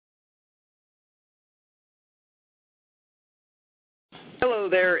Hello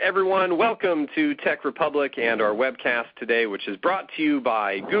there, everyone. Welcome to Tech Republic and our webcast today, which is brought to you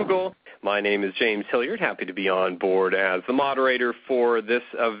by Google. My name is James Hilliard. Happy to be on board as the moderator for this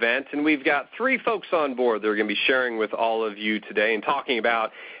event. And we've got three folks on board that are going to be sharing with all of you today and talking about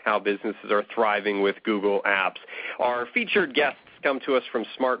how businesses are thriving with Google Apps. Our featured guests come to us from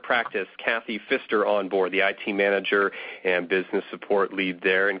SmartPractice. Kathy Pfister on board, the IT manager and business support lead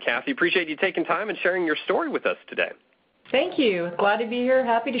there. And Kathy, appreciate you taking time and sharing your story with us today. Thank you. Glad to be here.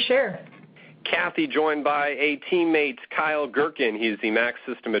 Happy to share. Kathy joined by a teammate, Kyle Gherkin. He's the Mac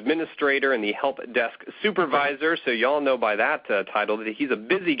System Administrator and the Help Desk Supervisor. So you all know by that title that he's a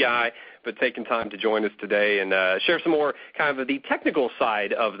busy guy, but taking time to join us today and share some more kind of the technical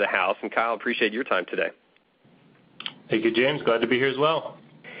side of the house. And Kyle, appreciate your time today. Thank you, James. Glad to be here as well.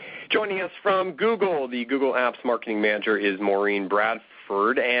 Joining us from Google, the Google Apps Marketing Manager is Maureen Bradford.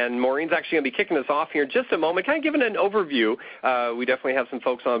 And Maureen's actually going to be kicking us off here in just a moment, kind of giving an overview. We definitely have some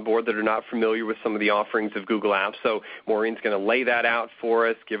folks on board that are not familiar with some of the offerings of Google Apps. So Maureen's going to lay that out for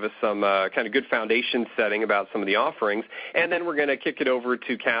us, give us some kind of good foundation setting about some of the offerings. And then we're going to kick it over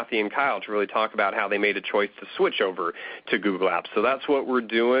to Kathy and Kyle to really talk about how they made a choice to switch over to Google Apps. So that's what we're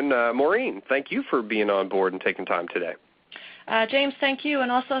doing. Maureen, thank you for being on board and taking time today. James, thank you,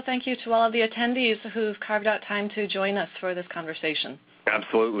 and also thank you to all of the attendees who've carved out time to join us for this conversation.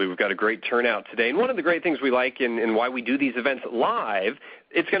 Absolutely. We've got a great turnout today. And one of the great things we like and why we do these events live,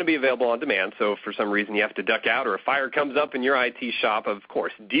 it's going to be available on demand. So if for some reason you have to duck out or a fire comes up in your IT shop, of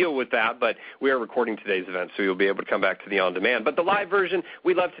course, deal with that. But we are recording today's event, so you'll be able to come back to the on-demand. But the live version,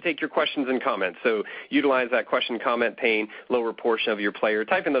 we love to take your questions and comments. So utilize that question comment pane, lower portion of your player.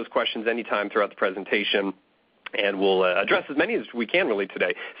 Type in those questions anytime throughout the presentation. And we'll address as many as we can really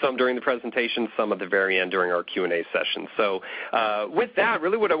today, some during the presentation, some at the very end during our Q&A session. So with that,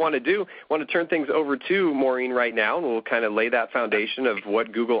 really what I want to do, I want to turn things over to Maureen right now, and we'll kind of lay that foundation of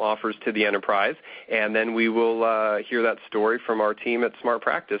what Google offers to the enterprise, and then we will hear that story from our team at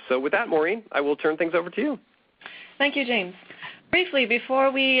SmartPractice. So with that, Maureen, I will turn things over to you. Thank you, James. Briefly,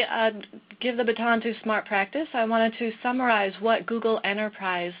 before we give the baton to SmartPractice, I wanted to summarize what Google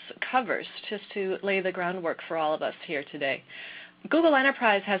Enterprise covers, just to lay the groundwork for all of us here today. Google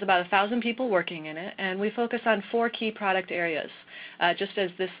Enterprise has about 1,000 people working in it, and we focus on 4 key product areas. Just as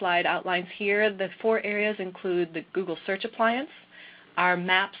this slide outlines here, the 4 areas include the Google Search Appliance, our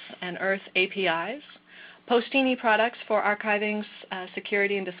Maps and Earth APIs, Postini products for archiving,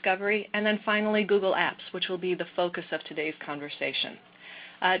 security, and discovery, and then finally Google Apps, which will be the focus of today's conversation.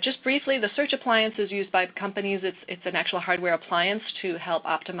 Just briefly, the Search Appliance is used by companies. It's an actual hardware appliance to help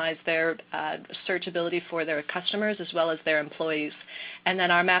optimize their searchability for their customers as well as their employees. And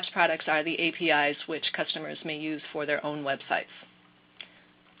then our Maps products are the APIs which customers may use for their own websites.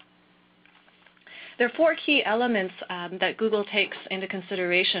 There are 4 key elements that Google takes into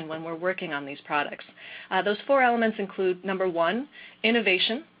consideration when we're working on these products. Those 4 elements include, number 1,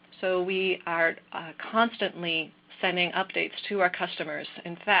 innovation. So we are constantly sending updates to our customers.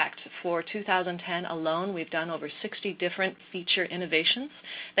 In fact, for 2010 alone, we've done over 60 different feature innovations.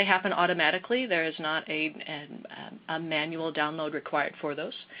 They happen automatically. There is not a manual download required for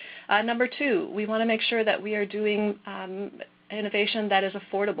those. Number 2, we want to make sure that we are doing innovation that is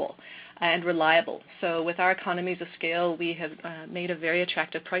affordable and reliable. So with our economies of scale, we have made a very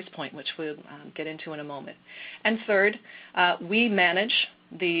attractive price point, which we'll get into in a moment. And third, we manage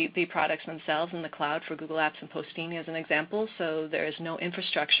the products themselves in the cloud for Google Apps and Postini as an example, so there is no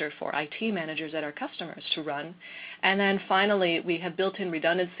infrastructure for IT managers at our customers to run. And then finally, we have built-in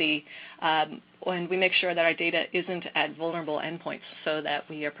redundancy and we make sure that our data isn't at vulnerable endpoints so that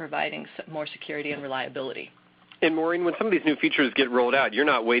we are providing more security and reliability. And Maureen, when some of these new features get rolled out, you're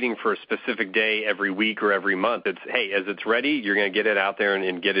not waiting for a specific day every week or every month. It's, hey, as it's ready, you're going to get it out there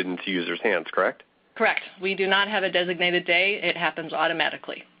and get it into users' hands, correct? Correct. We do not have a designated day. It happens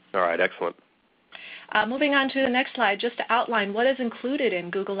automatically. All right, excellent. Moving on to the next slide, just to outline what is included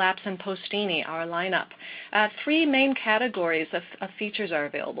in Google Apps and Postini, our lineup. 3 main categories of features are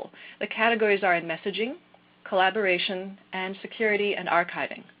available. The categories are in messaging, collaboration, and security and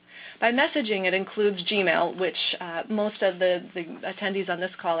archiving. By messaging, it includes Gmail, which most of the attendees on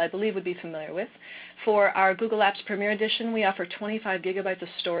this call, I believe, would be familiar with. For our Google Apps Premier Edition, we offer 25 gigabytes of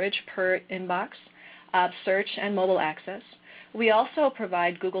storage per inbox, search, and mobile access. We also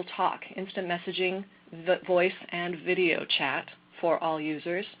provide Google Talk, instant messaging, voice, and video chat for all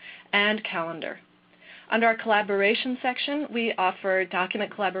users, and Calendar. Under our collaboration section, we offer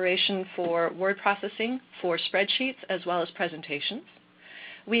document collaboration for word processing, for spreadsheets, as well as presentations.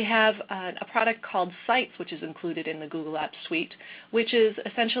 We have a product called Sites, which is included in the Google Apps Suite, which is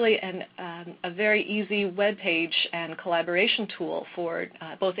essentially a very easy web page and collaboration tool for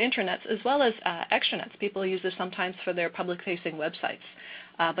both intranets as well as extranets. People use this sometimes for their public-facing websites.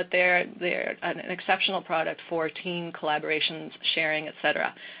 But they're an exceptional product for team collaborations, sharing,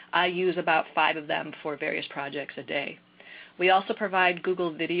 etc. I use about 5 of them for various projects a day. We also provide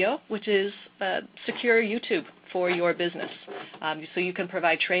Google Video, which is secure YouTube for your business. So you can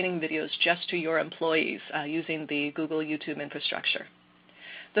provide training videos just to your employees using the Google YouTube infrastructure.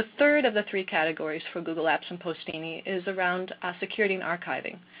 The third of the 3 categories for Google Apps and Postini is around security and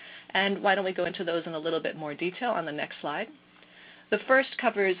archiving. And why don't we go into those in a little bit more detail on the next slide. The first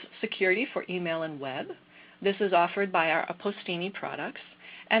covers security for email and web. This is offered by our Postini products.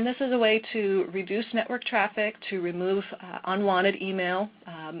 And this is a way to reduce network traffic, to remove unwanted email,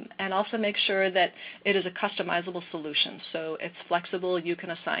 and also make sure that it is a customizable solution. So it's flexible. You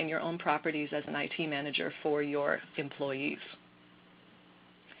can assign your own properties as an IT manager for your employees.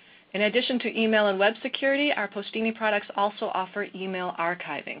 In addition to email and web security, our Postini products also offer email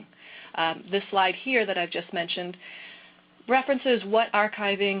archiving. This slide here that I've just mentioned references what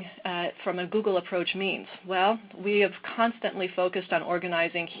archiving from a Google approach means. Well, we have constantly focused on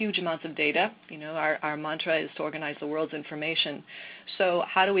organizing huge amounts of data. You know, our mantra is to organize the world's information. So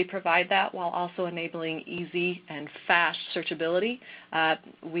how do we provide that while also enabling easy and fast searchability?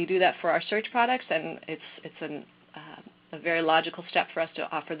 We do that for our search products, and it's a very logical step for us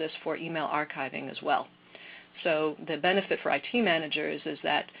to offer this for email archiving as well. So the benefit for IT managers is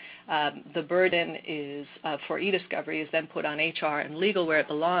that the burden is for e-discovery is then put on HR and legal where it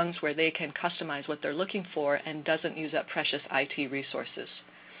belongs, where they can customize what they're looking for and doesn't use up precious IT resources.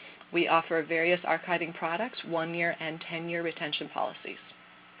 We offer various archiving products, 1-year and 10-year retention policies.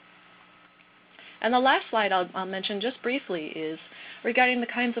 And the last slide I'll mention just briefly is regarding the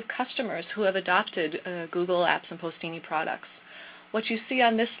kinds of customers who have adopted Google Apps and Postini products. What you see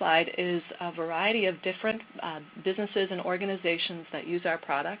on this slide is a variety of different businesses and organizations that use our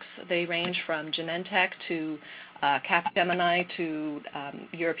products. They range from Genentech to Capgemini to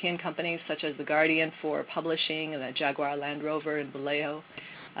European companies such as The Guardian for publishing, and the Jaguar Land Rover and Vallejo.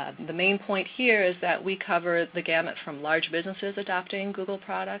 The main point here is that we cover the gamut from large businesses adopting Google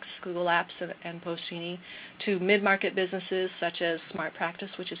products, Google Apps and Postini, to mid-market businesses such as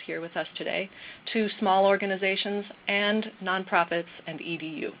SmartPractice, which is here with us today, to small organizations and nonprofits and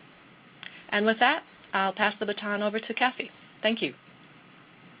EDU. And with that, I'll pass the baton over to Kathy. Thank you.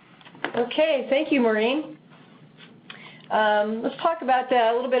 Okay, thank you, Maureen. Let's talk about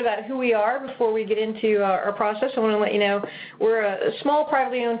a little bit about who we are before we get into our process. I want to let you know we're a small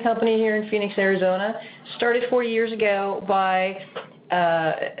privately owned company here in Phoenix, Arizona. Started 4 years ago by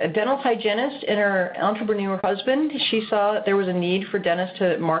a dental hygienist and her entrepreneur husband. She saw that there was a need for dentists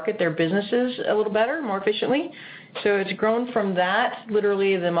to market their businesses a little better, more efficiently. So it's grown from that,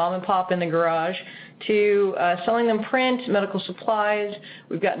 literally the mom and pop in the garage, to selling them print, medical supplies.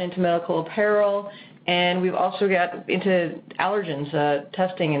 We've gotten into medical apparel. And we've also got into allergens,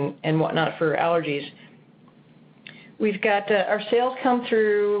 testing and whatnot for allergies. We've got our sales come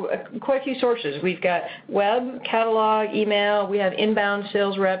through quite a few sources. We've got web, catalog, email. We have inbound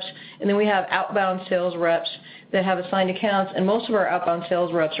sales reps, and then we have outbound sales reps that have assigned accounts. And most of our outbound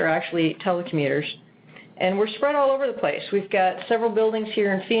sales reps are actually telecommuters. And we're spread all over the place. We've got several buildings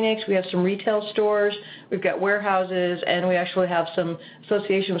here in Phoenix. We have some retail stores. We've got warehouses, and we actually have some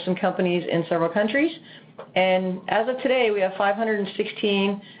association with some companies in several countries. And as of today, we have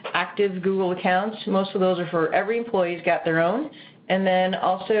 516 active Google accounts. Most of those are for every employee's got their own. And then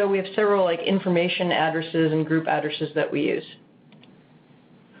also we have several information addresses and group addresses that we use.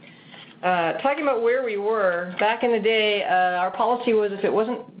 Talking about where we were, back in the day, our policy was if it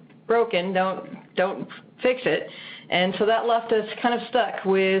wasn't broken, don't fix it. And so that left us kind of stuck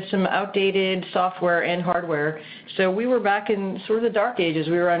with some outdated software and hardware. So we were back in sort of the dark ages.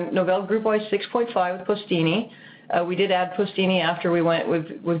 We were on Novell GroupWise 6.5 with Postini. We did add Postini after we went with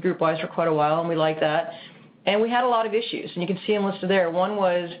GroupWise for quite a while, and we liked that. And we had a lot of issues, and you can see them listed there. One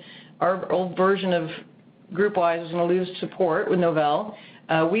was our old version of GroupWise was going to lose support with Novell.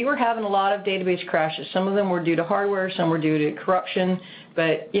 We were having a lot of database crashes. Some of them were due to hardware, some were due to corruption,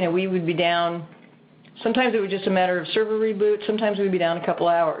 but we would be down. Sometimes it was just a matter of server reboot. Sometimes we would be down a couple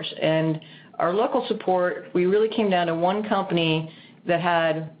hours. And our local support, we really came down to one company that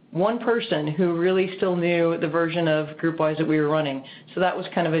had one person who really still knew the version of GroupWise that we were running. So that was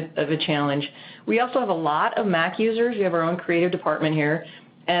kind of a challenge. We also have a lot of Mac users. We have our own creative department here.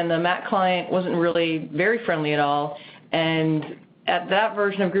 And the Mac client wasn't really very friendly at all. And at that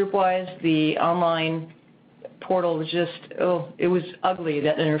version of GroupWise, the online portal was just, it was ugly,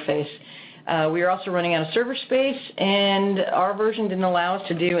 that interface. We were also running out of server space, and our version didn't allow us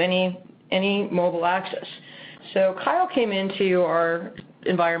to do any mobile access. So Kyle came into our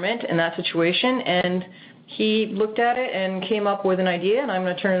environment in that situation, and he looked at it and came up with an idea, and I'm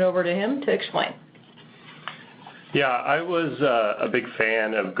going to turn it over to him to explain. Yeah, I was a big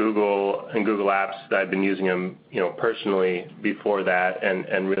fan of Google and Google Apps. I'd been using them, personally before that,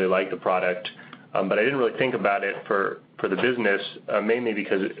 and really liked the product. But I didn't really think about it for the business, mainly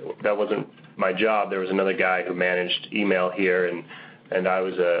because that wasn't my job. There was another guy who managed email here, and I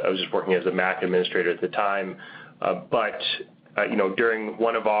was just working as a Mac administrator at the time. But during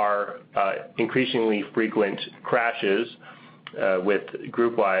one of our increasingly frequent crashes with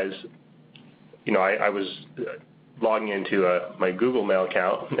GroupWise, I was logging into my Google Mail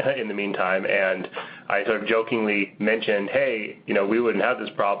account in the meantime, and I sort of jokingly mentioned, hey, we wouldn't have this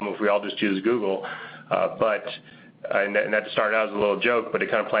problem if we all just use Google. And that started out as a little joke, but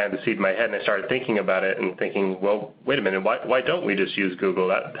it kind of planted the seed in my head, and I started thinking about it and thinking, well, wait a minute, why don't we just use Google?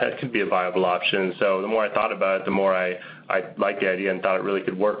 That could be a viable option. So the more I thought about it, the more I liked the idea and thought it really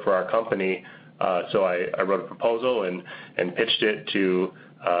could work for our company. So I wrote a proposal and pitched it to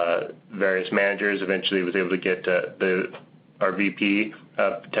various managers. Eventually was able to get our VP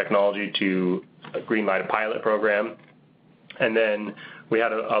of technology to greenlight a pilot program. And then we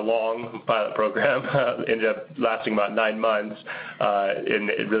had a long pilot program, ended up lasting about 9 months, and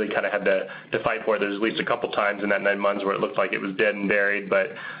it really kind of had to fight for it. There's at least a couple times in that 9 months where it looked like it was dead and buried,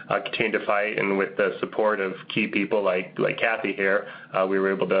 but continued to fight, and with the support of key people like Kathy here, we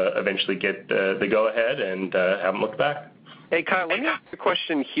were able to eventually get the go-ahead and haven't looked back. Hey, Kyle, let me ask a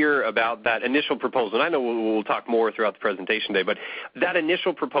question here about that initial proposal. And I know we'll talk more throughout the presentation today, but that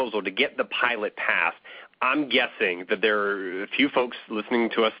initial proposal to get the pilot passed, I'm guessing that there are a few folks listening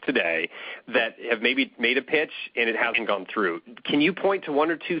to us today that have maybe made a pitch and it hasn't gone through. Can you point to one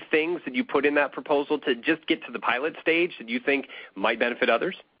or two things that you put in that proposal to just get to the pilot stage that you think might benefit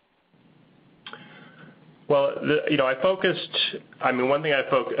others? Well, I focused on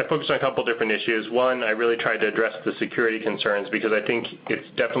a couple different issues. One, I really tried to address the security concerns because I think it's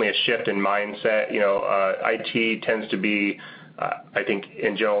definitely a shift in mindset. IT tends to be, I think,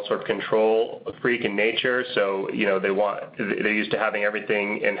 in general, sort of control freak in nature. So, they're used to having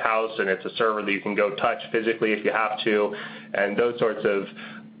everything in-house, and it's a server that you can go touch physically if you have to. And those sorts of,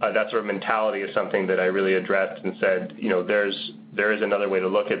 that sort of mentality is something that I really addressed and said, there is another way to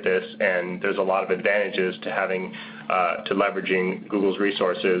look at this, and there's a lot of advantages to having, to leveraging Google's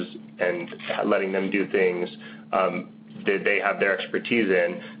resources and letting them do things that they have their expertise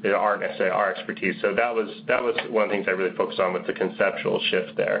in that aren't necessarily our expertise. So that was one of the things I really focused on with the conceptual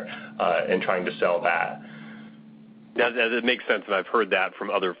shift there and trying to sell that. That makes sense, and I've heard that from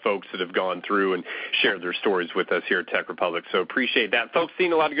other folks that have gone through and shared their stories with us here at Tech Republic, so appreciate that. Folks,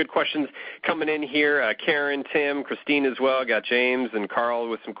 seeing a lot of good questions coming in here. Karen, Tim, Christine as well. Got James and Carl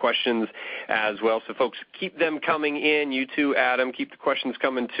with some questions as well, so folks, keep them coming in. You too, Adam, keep the questions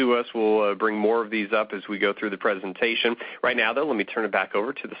coming to us. We'll bring more of these up as we go through the presentation. Right now, though, let me turn it back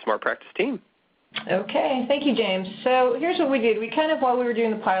over to the SmartPractice team. Okay, thank you, James. So here's what we did. While we were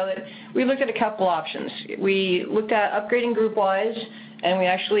doing the pilot, we looked at a couple options. We looked at upgrading GroupWise, and we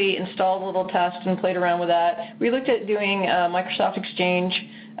actually installed a little test and played around with that. We looked at doing Microsoft Exchange,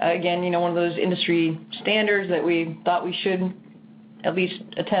 again, one of those industry standards that we thought we should at least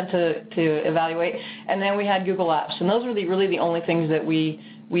attempt to evaluate. And then we had Google Apps, and those were really the only things that we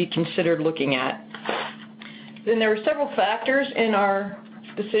considered looking at. Then there were several factors in our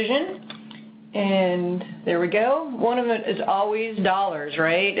decision. And there we go. One of it is always dollars,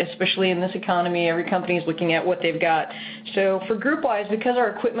 right? Especially in this economy, every company is looking at what they've got. So for GroupWise, because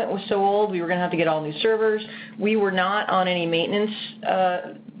our equipment was so old, we were going to have to get all new servers. We were not on any maintenance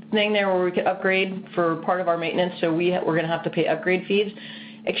thing there where we could upgrade for part of our maintenance, so we're going to have to pay upgrade fees.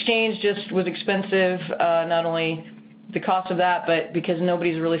 Exchange just was expensive, not only the cost of that, but because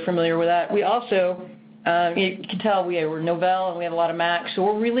nobody's really familiar with that. We also... you can tell we were Novell and we had a lot of Macs, so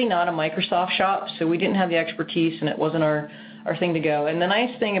we're really not a Microsoft shop, so we didn't have the expertise and it wasn't our thing to go. And the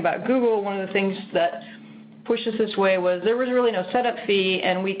nice thing about Google, one of the things that pushed us this way was there was really no setup fee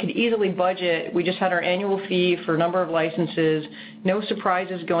and we could easily budget. We just had our annual fee for a number of licenses, no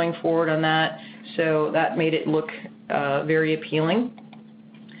surprises going forward on that, so that made it look very appealing.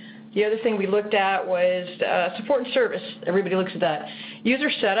 The other thing we looked at was support and service. Everybody looks at that.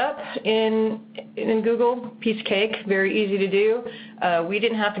 User setup in Google, piece of cake, very easy to do. We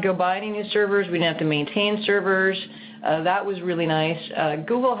didn't have to go buy any new servers. We didn't have to maintain servers. That was really nice.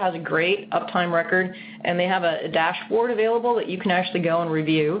 Google has a great uptime record, and they have a dashboard available that you can actually go and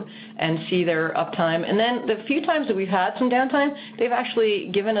review and see their uptime. And then the few times that we've had some downtime, they've actually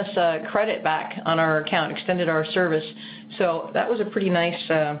given us credit back on our account, extended our service. So that was a pretty nice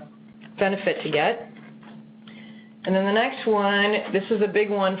benefit to get. And then the next one, this is a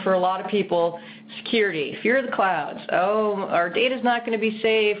big one for a lot of people, security, fear of the clouds. Oh, our data's not going to be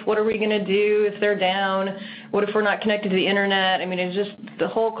safe. What are we going to do if they're down? What if we're not connected to the internet? I mean, it's just the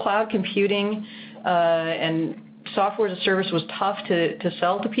whole cloud computing and software as a service was tough to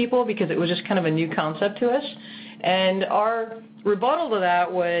sell to people because it was just kind of a new concept to us. And our rebuttal to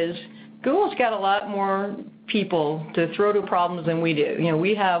that was Google's got a lot more people to throw to problems than we do. You know,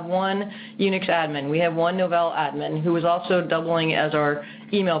 we have one Unix admin, we have one Novell admin who is also doubling as our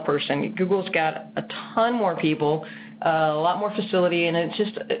email person. Google's got a ton more people, a lot more facility, and it's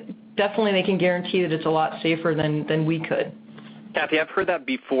just definitely they can guarantee that it's a lot safer than we could. Kathy, I've heard that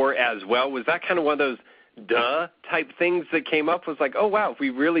before as well. Was that kind of one of those duh type things that came up? Was like, oh wow, if we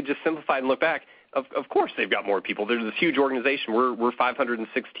really just simplified and look back, of course they've got more people. There's this huge organization. We're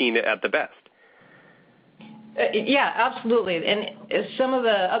 516 at the best. Yeah, absolutely. And some of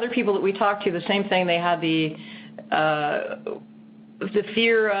the other people that we talked to, the same thing. They had the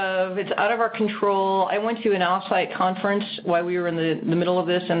fear of it's out of our control. I went to an off-site conference while we were in the middle of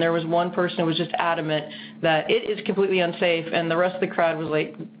this, and there was one person who was just adamant that it is completely unsafe, and the rest of the crowd was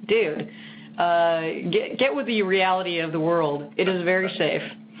like, dude, get with the reality of the world. It is very safe.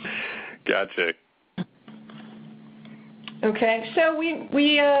 Gotcha. Okay, so we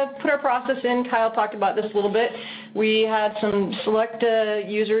put our process in. Kyle talked about this a little bit. We had some select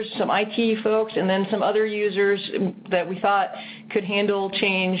users, some IT folks, and then some other users that we thought could handle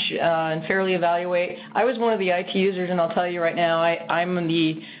change and fairly evaluate. I was one of the IT users, and I'll tell you right now, I'm in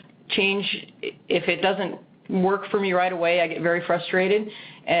the change. If it doesn't work for me right away, I get very frustrated.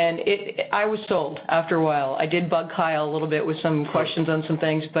 And I was sold after a while. I did bug Kyle a little bit with some questions on some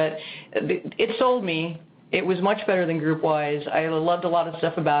things, but it sold me. It was much better than GroupWise. I loved a lot of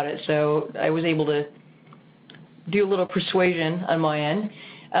stuff about it, so I was able to do a little persuasion on my end.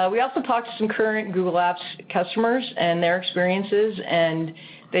 We also talked to some current Google Apps customers and their experiences, and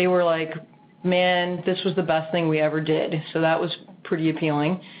they were like, man, this was the best thing we ever did. So that was pretty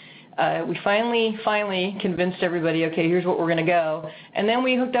appealing. We finally convinced everybody, okay, here's what we're going to go. And then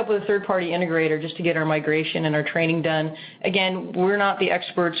we hooked up with a third-party integrator just to get our migration and our training done. Again, we're not the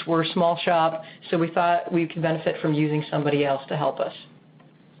experts. We're a small shop, so we thought we could benefit from using somebody else to help us.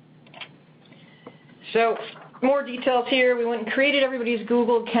 So more details here. We went and created everybody's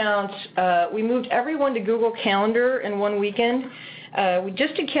Google accounts. We moved everyone to Google Calendar in one weekend. We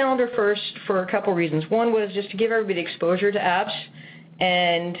just did Calendar first for a couple reasons. One was just to give everybody exposure to apps.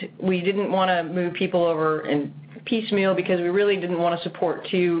 And we didn't want to move people over in piecemeal because we really didn't want to support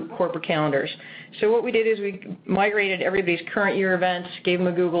two corporate calendars. So what we did is we migrated everybody's current year events, gave them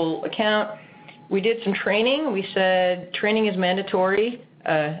a Google account. We did some training. We said training is mandatory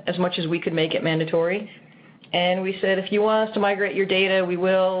as much as we could make it mandatory. And we said if you want us to migrate your data, we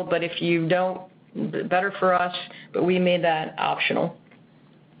will, but if you don't, better for us, but we made that optional.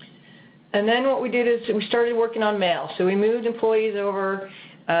 And then what we did is we started working on mail. So we moved employees over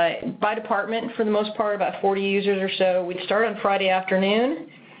by department for the most part, about 40 users or so. We'd start on Friday afternoon.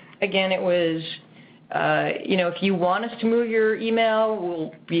 Again, it was, if you want us to move your email,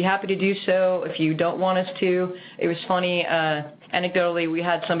 we'll be happy to do so. If you don't want us to, it was funny. Anecdotally, we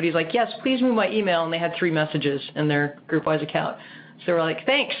had somebody's like, yes, please move my email, and they had 3 messages in their GroupWise account. So we're like,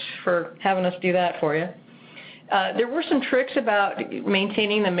 thanks for having us do that for you. There were some tricks about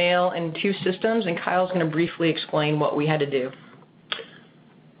maintaining the mail in 2 systems, and Kyle's going to briefly explain what we had to do.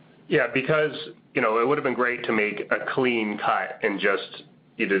 Yeah, because it would have been great to make a clean cut and just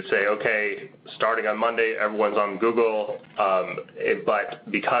either say, okay, starting on Monday, everyone's on Google,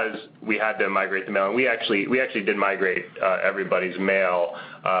 but because we had to migrate the mail, and we actually did migrate everybody's mail,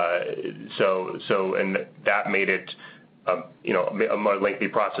 and that made it a more lengthy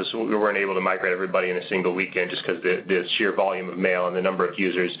process. We weren't able to migrate everybody in a single weekend just because the sheer volume of mail and the number of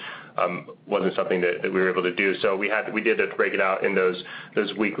users wasn't something that we were able to do. So we did have to break it out in those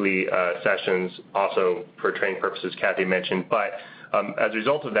weekly sessions, also for training purposes, Kathy mentioned. But as a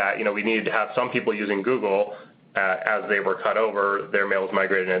result of that, we needed to have some people using Google as they were cut over, their mail was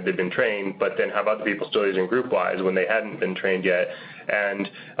migrated and they'd been trained, but then have other people still using GroupWise when they hadn't been trained yet. And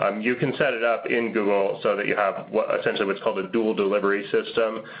you can set it up in Google so that you have essentially what's called a dual delivery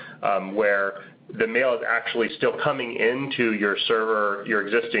system, where the mail is actually still coming into your server, your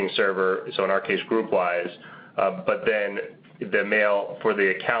existing server, so in our case GroupWise, but then the mail for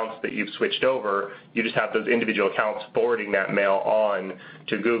the accounts that you've switched over. You just have those individual accounts forwarding that mail on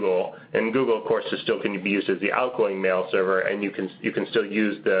to Google, and Google, of course, still can be used as the outgoing mail server, and you can still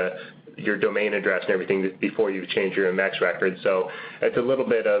use your domain address and everything before you change your MX record. So it's a little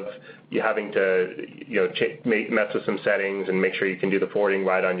bit of you having to mess with some settings and make sure you can do the forwarding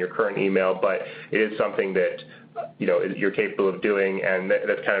right on your current email, but it is something that you're capable of doing, and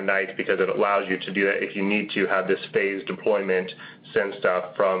that's kind of nice because it allows you to do that if you need to have this phased deployment, send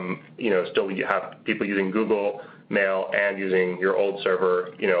stuff from, still you have people using Google Mail and using your old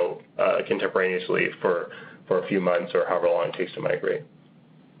server, contemporaneously for a few months or however long it takes to migrate.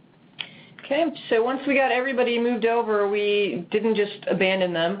 Okay, so once we got everybody moved over, we didn't just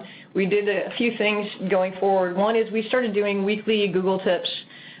abandon them. We did a few things going forward. One is we started doing weekly Google tips.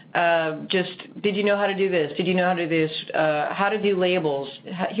 Did you know how to do this? Did you know how to do this? How to do labels.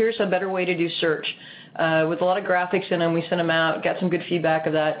 Here's a better way to do search. With a lot of graphics in them, we sent them out, got some good feedback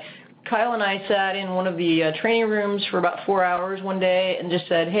of that. Kyle and I sat in one of the training rooms for about 4 hours one day and just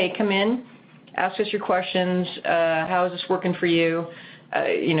said, hey, come in, ask us your questions. How is this working for you?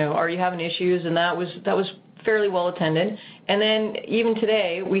 Are you having issues? And that was fairly well attended. And then even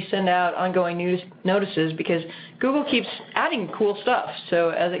today, we send out ongoing news notices because Google keeps adding cool stuff. So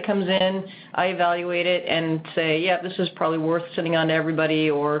as it comes in, I evaluate it and say, yeah, this is probably worth sending on to everybody,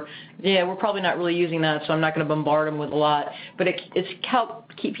 or yeah, we're probably not really using that, so I'm not going to bombard them with a lot. But it's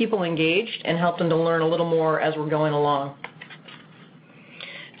helped keep people engaged and help them to learn a little more as we're going along.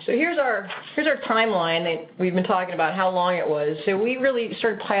 So here's our timeline that we've been talking about, how long it was. So we really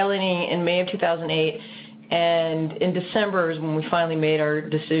started piloting in May of 2008, and in December is when we finally made our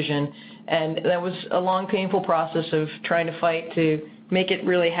decision. And that was a long, painful process of trying to fight to make it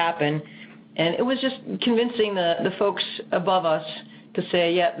really happen. And it was just convincing the folks above us to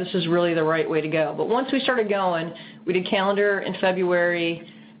say, yeah, this is really the right way to go. But once we started going, we did calendar in February,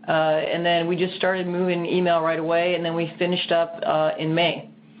 and then we just started moving email right away, and then we finished up in May.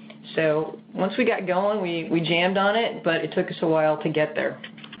 So once we got going, we jammed on it, but it took us a while to get there.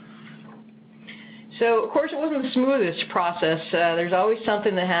 So, of course, it wasn't the smoothest process. There's always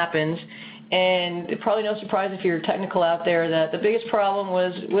something that happens, and probably no surprise if you're technical out there that the biggest problem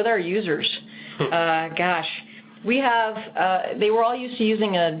was with our users. They were all used to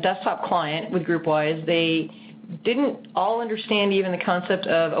using a desktop client with GroupWise. They didn't all understand even the concept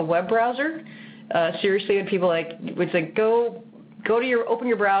of a web browser. Seriously, when people would say, open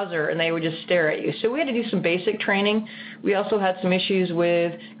your browser, and they would just stare at you. So we had to do some basic training. We also had some issues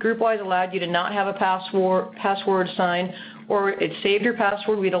with GroupWise allowed you to not have a password assigned, or it saved your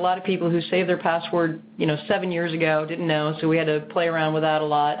password. We had a lot of people who saved their password, 7 years ago, didn't know, so we had to play around with that a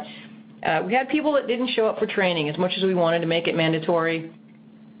lot. We had people that didn't show up for training as much as we wanted to make it mandatory.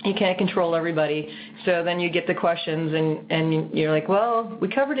 You can't control everybody. So then you get the questions, and you're like, well, we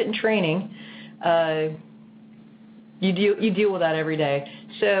covered it in training. You deal with that every day.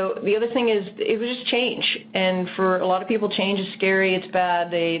 So the other thing is it was just change. And for a lot of people, change is scary. It's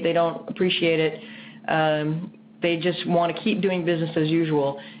bad. They don't appreciate it. They just want to keep doing business as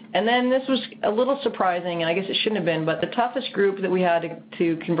usual. And then this was a little surprising, and I guess it shouldn't have been, but the toughest group that we had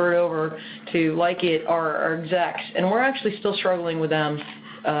to convert over to like it are our execs. And we're actually still struggling with them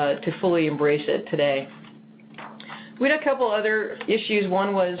to fully embrace it today. We had a couple other issues.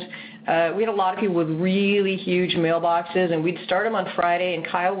 One was we had a lot of people with really huge mailboxes, and we'd start them on Friday, and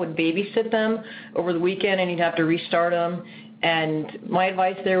Kyle would babysit them over the weekend, and he'd have to restart them. And my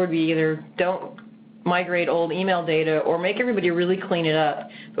advice there would be either don't migrate old email data or make everybody really clean it up.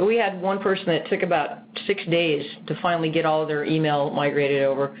 But we had one person that took about 6 days to finally get all of their email migrated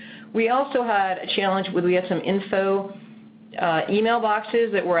over. We also had a challenge with we had some info email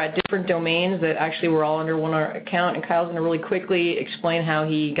boxes that were at different domains that actually were all under one account, and Kyle's going to really quickly explain how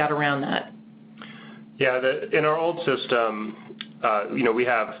he got around that. Yeah, in our old system, we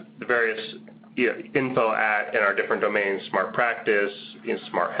have the various info in our different domains, SmartPractice,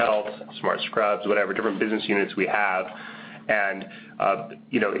 Smart Health, Smart Scrubs, whatever, different business units we have. And,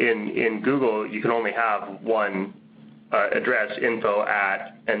 in Google, you can only have one address, info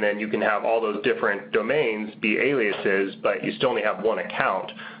at, and then you can have all those different domains be aliases, but you still only have one account.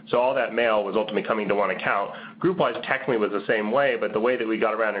 So all that mail was ultimately coming to one account. GroupWise technically was the same way, but the way that we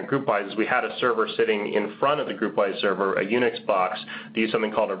got around in GroupWise is we had a server sitting in front of the GroupWise server, a Unix box, that used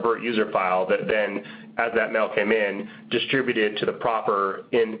something called a vert user file that then, as that mail came in, distributed to the proper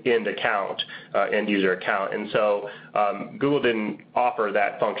end account, end user account. And so Google didn't offer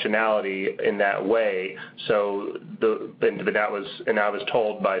that functionality in that way. So I was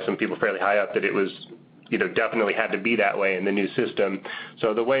told by some people fairly high up that it was definitely had to be that way in the new system.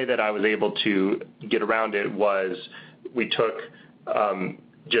 So the way that I was able to get around it was we took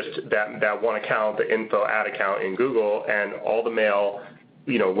just that one account, the info ad account in Google, and all the mail,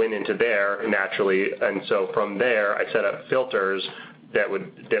 went into there naturally. And so from there, I set up filters that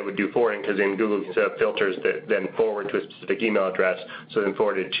would do forwarding, because in Google you can set up filters that then forward to a specific email address, so then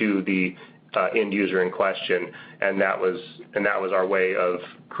forward it to the end user in question, and that was our way of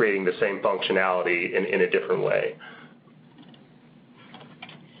creating the same functionality in a different way.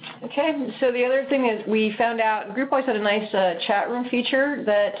 Okay, so the other thing is we found out GroupWise had a nice chat room feature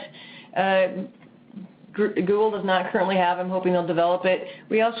that Google does not currently have. I'm hoping they'll develop it.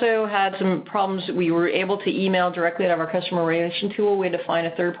 We also had some problems. We were able to email directly out of our customer relation tool. We had to find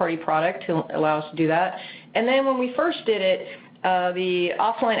a third-party product to allow us to do that. And then when we first did it, the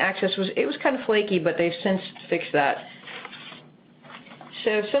offline access was kind of flaky, but they've since fixed that.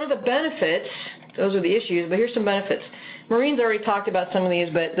 So some of the benefits, those are the issues, but here's some benefits. Maureen's already talked about some of these,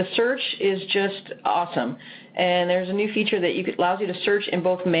 but the search is just awesome. And there's a new feature that allows you to search in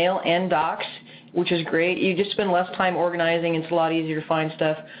both mail and docs, which is great. You just spend less time organizing. It's a lot easier to find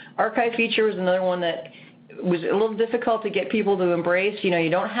stuff. Archive feature was another one that was a little difficult to get people to embrace. You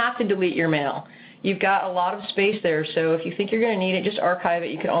don't have to delete your mail. You've got a lot of space there, so if you think you're going to need it, just archive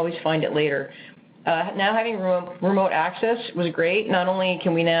it. You can always find it later. Now having remote access was great. Not only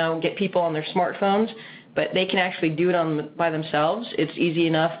can we now get people on their smartphones, but they can actually do it by themselves. It's easy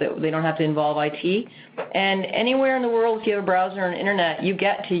enough that they don't have to involve IT. And anywhere in the world, if you have a browser and internet, you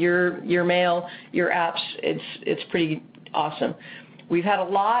get to your mail, your apps. It's pretty awesome. We've had a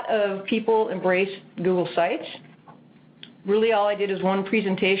lot of people embrace Google Sites. Really, all I did is one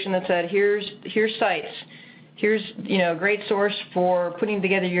presentation that said, here's sites. Here's a great source for putting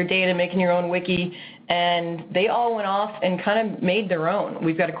together your data, making your own wiki, and they all went off and kind of made their own.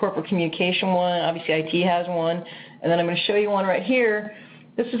 We've got a corporate communication one. Obviously, IT has one, and then I'm going to show you one right here.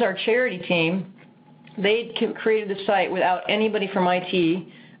 This is our charity team. They created the site without anybody from IT.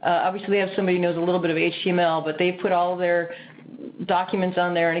 Obviously, they have somebody who knows a little bit of HTML, but they put all of their documents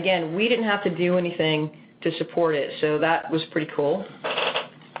on there, and again, we didn't have to do anything to support it, so that was pretty cool.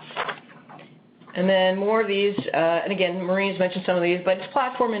 And then more of these, and again, Maureen's mentioned some of these, but it's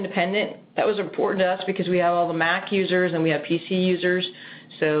platform independent. That was important to us because we have all the Mac users and we have PC users,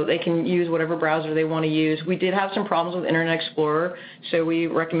 so they can use whatever browser they want to use. We did have some problems with Internet Explorer, so we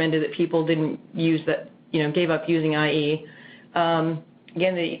recommended that people didn't use that, gave up using IE.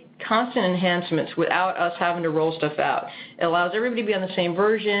 Again, the constant enhancements without us having to roll stuff out. It allows everybody to be on the same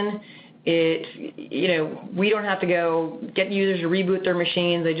version. We don't have to go get users to reboot their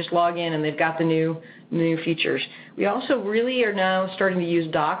machines. They just log in and they've got the new features. We also really are now starting to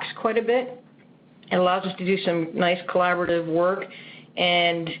use Docs quite a bit. It allows us to do some nice collaborative work,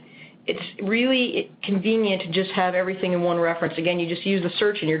 and it's really convenient to just have everything in one reference. Again, you just use the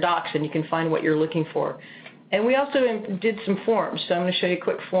search in your Docs and you can find what you're looking for. And we also did some forms, so I'm going to show you a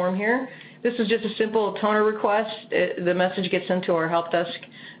quick form here. This is just a simple toner request. The message gets sent to our help desk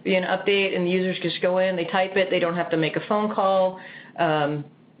via an update, and the users just go in, they type it, they don't have to make a phone call.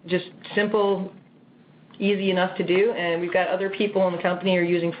 Just simple, easy enough to do, and we've got other people in the company who are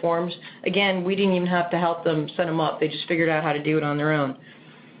using forms. Again, we didn't even have to help them set them up. They just figured out how to do it on their own.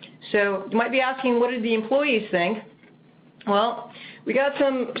 So you might be asking, what did the employees think? Well, we got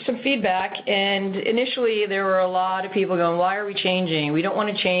some feedback, and initially there were a lot of people going, why are we changing? We don't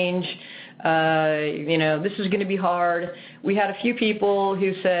want to change. This is going to be hard. We had a few people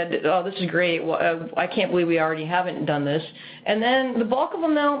who said, oh, this is great. Well, I can't believe we already haven't done this. And then the bulk of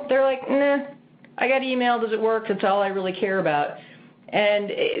them, though, they're like, nah, I got email. Does it work? That's all I really care about.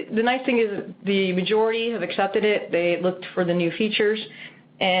 And the nice thing is the majority have accepted it. They looked for the new features.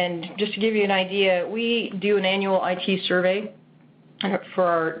 And just to give you an idea, we do an annual IT survey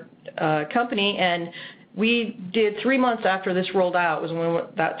for our company, and we did 3 months after this rolled out was when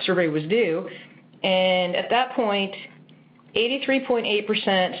that survey was due, and at that point,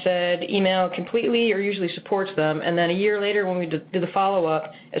 83.8% said email completely or usually supports them, and then a year later when we did the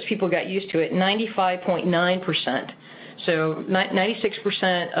follow-up, as people got used to it, 95.9%. So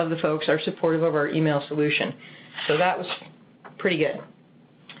 96% of the folks are supportive of our email solution. So that was pretty good.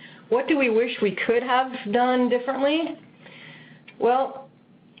 What do we wish we could have done differently? Well,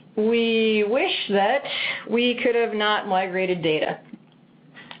 we wish that we could have not migrated data.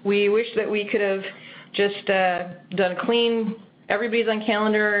 We wish that we could have just done clean, everybody's on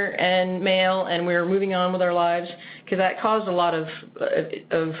calendar and mail, and we're moving on with our lives, because that caused a lot of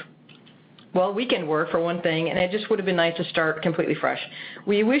weekend work for one thing, and it just would have been nice to start completely fresh.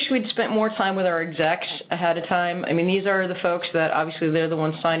 We wish we'd spent more time with our execs ahead of time. I mean, these are the folks that obviously they're the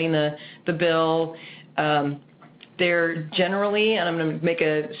ones signing the bill, they're generally, and I'm going to make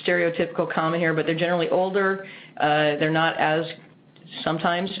a stereotypical comment here, but they're generally older. They're not as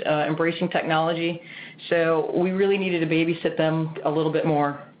sometimes embracing technology. So we really needed to babysit them a little bit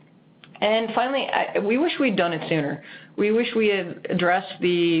more. And finally, we wish we'd done it sooner. We wish we had addressed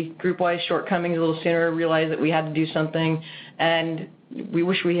the group-wise shortcomings a little sooner, realized that we had to do something, and we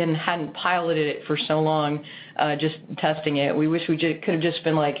wish we hadn't piloted it for so long, just testing it. We wish we could have just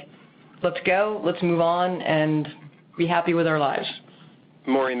been like, let's go, let's move on, and be happy with our lives.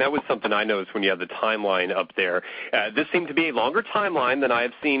 Maureen, that was something I noticed when you had the timeline up there. This seemed to be a longer timeline than I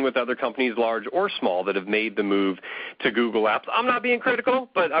have seen with other companies, large or small, that have made the move to Google Apps. I'm not being critical,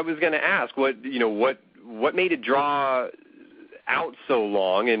 but I was going to ask, what made it draw out so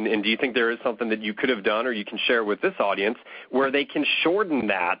long, and do you think there is something that you could have done or you can share with this audience where they can shorten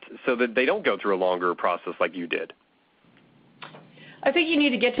that so that they don't go through a longer process like you did? I think you need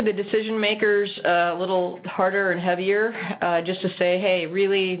to get to the decision makers a little harder and heavier, just to say, hey,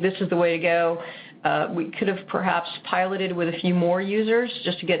 really, this is the way to go. We could have perhaps piloted with a few more users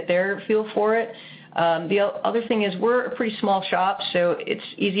just to get their feel for it. The other thing is we're a pretty small shop, so it's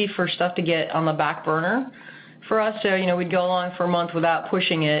easy for stuff to get on the back burner for us. So, we'd go along for a month without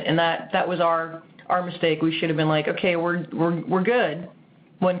pushing it, and that was our mistake. We should have been like, okay, we're good.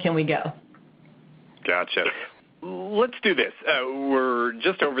 When can we go? Gotcha. Let's do this. We're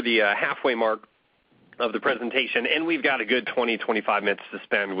just over the halfway mark of the presentation, and we've got a good 20-25 minutes to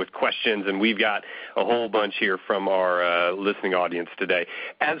spend with questions, and we've got a whole bunch here from our listening audience today.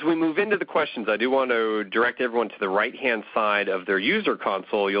 As we move into the questions, I do want to direct everyone to the right-hand side of their user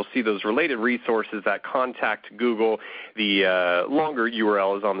console. You'll see those related resources that contact Google. The longer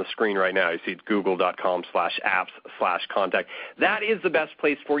URL is on the screen right now. You see it's google.com/apps/contact. That is the best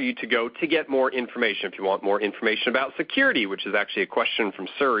place for you to go to get more information. If you want more information about security, which is actually a question from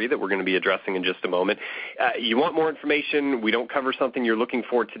Surrey that we're going to be addressing in just a moment, you want more information, we don't cover something you're looking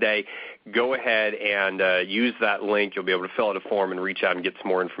for today, go ahead and use that link. You'll be able to fill out a form and reach out and get some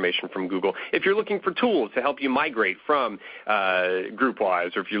more information from Google. If you're looking for tools to help you migrate from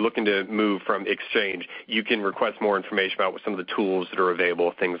GroupWise, or if you're looking to move from Exchange, you can request more information about some of the tools that are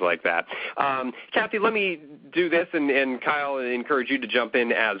available, things like that. Kathy, let me do this, and Kyle, I encourage you to jump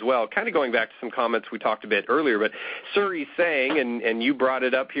in as well. Kind of going back to some comments we talked a bit earlier, but Surrey's saying, and you brought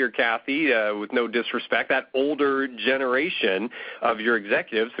it up here, Kathy, with no disrespect, that older generation of your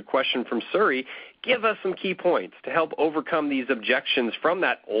executives, the question from Surrey, give us some key points to help overcome these objections from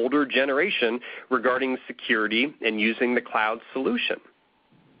that older generation regarding security and using the cloud solution.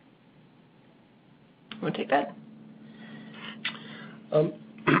 Want to take that?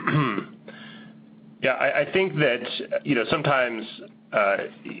 Yeah, I think that sometimes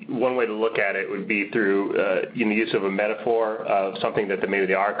one way to look at it would be through the use of a metaphor of something that maybe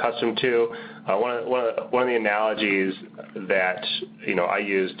they are accustomed to. One of the analogies that I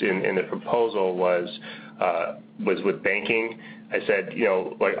used in the proposal was with banking. I said,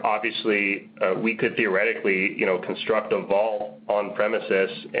 obviously we could theoretically, construct a vault on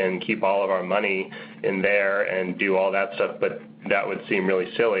premises and keep all of our money in there and do all that stuff, but that would seem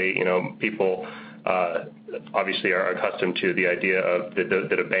really silly. People obviously are accustomed to the idea of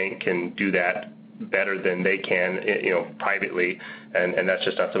that a bank can do that better than they can, privately, and that's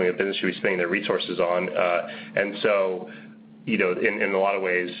just not something the business should be spending their resources on. And so, in a lot of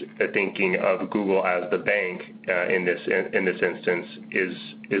ways, thinking of Google as the bank in this instance is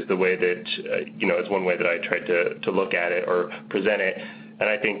the way that is one way that I tried to look at it or present it, and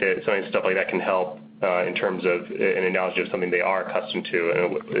I think that stuff like that can help. In terms of an analogy of something they are accustomed to,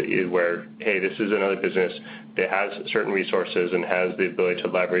 and where, hey, this is another business that has certain resources and has the ability to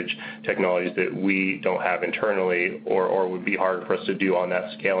leverage technologies that we don't have internally or would be hard for us to do on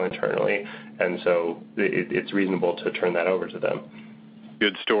that scale internally. And so it's reasonable to turn that over to them.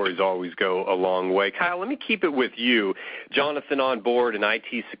 Good stories always go a long way. Kyle, let me keep it with you. Jonathan on board, an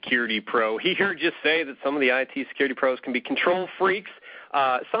IT security pro. He heard you say that some of the IT security pros can be control freaks.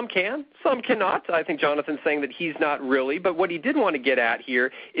 Some can, some cannot. I think Jonathan's saying that he's not really, but what he did want to get at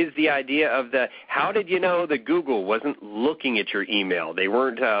here is the idea of how did you know that Google wasn't looking at your email? They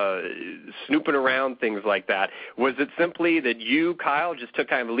weren't snooping around, things like that. Was it simply that you, Kyle, just took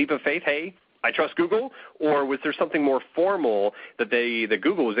kind of a leap of faith, hey, I trust Google, or was there something more formal that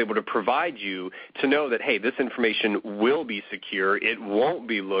Google was able to provide you to know that, hey, this information will be secure, it won't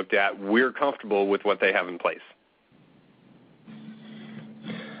be looked at, we're comfortable with what they have in place?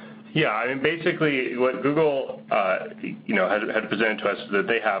 Yeah, I mean, basically what Google, had presented to us is that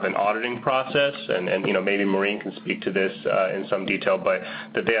they have an auditing process, and maybe Maureen can speak to this in some detail, but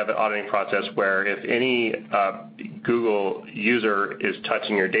that they have an auditing process where if any Google user is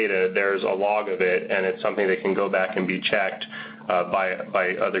touching your data, there's a log of it, and it's something that can go back and be checked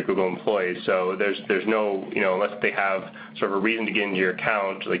by other Google employees. So there's no, unless they have sort of a reason to get into your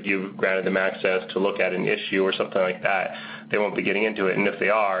account, like you've granted them access to look at an issue or something like that, they won't be getting into it. And if they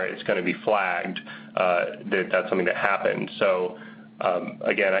are, it's going to be flagged that that's something that happened. So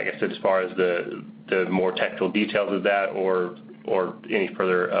again, I guess as far as the more technical details of that or any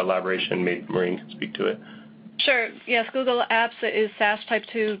further elaboration, maybe Maureen can speak to it. Sure. Yes, Google Apps is SAS Type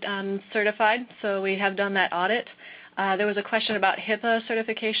 2 certified, so we have done that audit. There was a question about HIPAA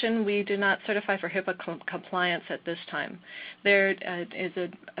certification. We do not certify for HIPAA compliance at this time. There is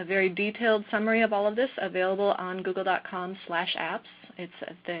a very detailed summary of all of this available on google.com/apps.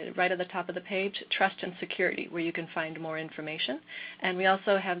 It's right at the top of the page, Trust and Security, where you can find more information. And we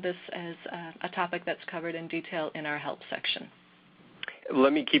also have this as a topic that's covered in detail in our help section.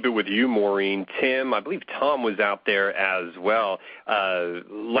 Let me keep it with you, Maureen. Tim, I believe Tom was out there as well.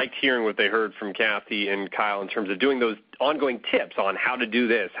 Liked hearing what they heard from Kathy and Kyle in terms of doing those ongoing tips on how to do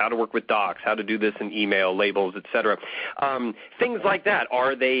this, how to work with docs, how to do this in email, labels, etc. Things like that.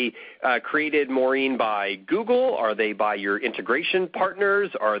 Are they created, Maureen, by Google? Are they by your integration partners?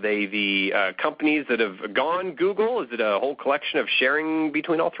 Are they the companies that have gone Google? Is it a whole collection of sharing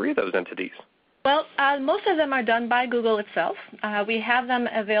between all three of those entities? Well, most of them are done by Google itself. We have them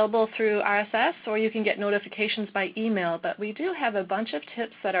available through RSS, or you can get notifications by email, but we do have a bunch of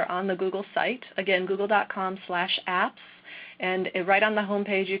tips that are on the Google site, again, google.com/apps, and right on the home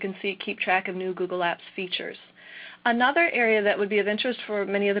page you can see keep track of new Google Apps features. Another area that would be of interest for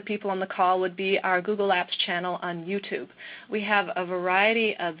many of the people on the call would be our Google Apps channel on YouTube. We have a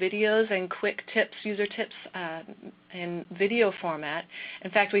variety of videos and quick tips, user tips in video format.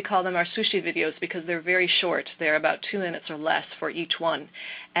 In fact, we call them our sushi videos because they're very short. They're about 2 minutes or less for each one.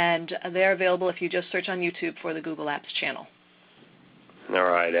 And they're available if you just search on YouTube for the Google Apps channel. All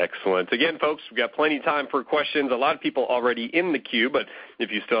right, excellent. Again, folks, we've got plenty of time for questions. A lot of people already in the queue, but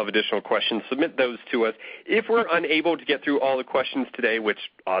if you still have additional questions, submit those to us. If we're unable to get through all the questions today, which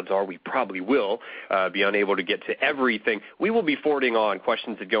odds are we probably will be unable to get to everything, we will be forwarding on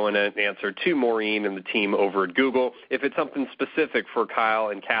questions that go in and answer to Maureen and the team over at Google. If it's something specific for Kyle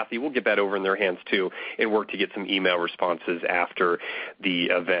and Kathy, we'll get that over in their hands too and work to get some email responses after the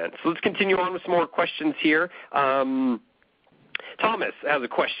event. So let's continue on with some more questions here. Thomas has a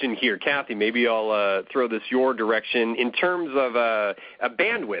question here. Kathy, maybe I'll throw this your direction. In terms of a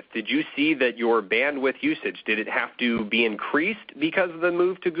bandwidth, did you see that your bandwidth usage, did it have to be increased because of the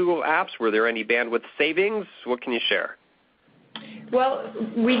move to Google Apps? Were there any bandwidth savings? What can you share? Well,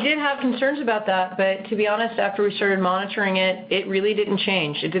 we did have concerns about that, but to be honest, after we started monitoring it, it really didn't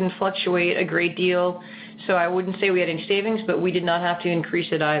change. It didn't fluctuate a great deal, so I wouldn't say we had any savings, but we did not have to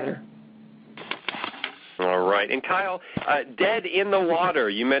increase it either. All right. And Kyle, dead in the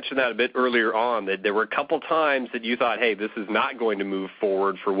water, you mentioned that a bit earlier on, that there were a couple times that you thought, hey, this is not going to move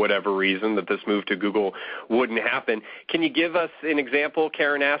forward for whatever reason, that this move to Google wouldn't happen. Can you give us an example,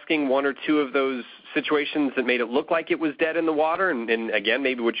 Karen asking, one or two of those situations that made it look like it was dead in the water, and again,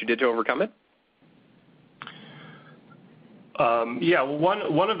 maybe what you did to overcome it? Yeah, well,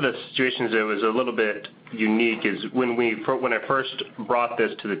 one of the situations that was a little bit unique is when I first brought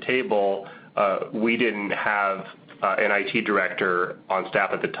this to the table, we didn't have an IT director on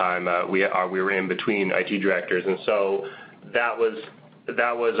staff at the time. We were in between IT directors, and so that was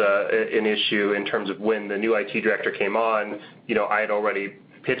an issue in terms of when the new IT director came on. I had already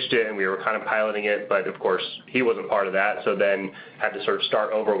pitched it and we were kind of piloting it, but of course he wasn't part of that, so then had to sort of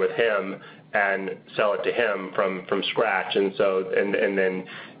start over with him and sell it to him from scratch, and then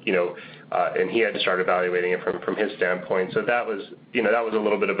and he had to start evaluating it from his standpoint. So that was a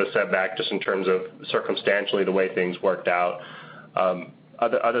little bit of a setback just in terms of circumstantially the way things worked out.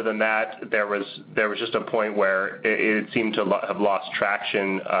 Other than that, there was just a point where it seemed to have lost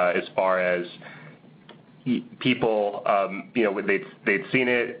traction as far as people, they'd seen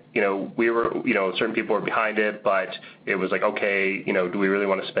it, we were, certain people were behind it, but it was like, okay, do we really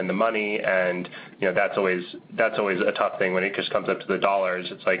want to spend the money? And, that's always a tough thing when it just comes up to the dollars.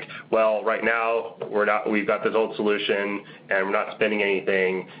 It's like, well, right now we've got this old solution and we're not spending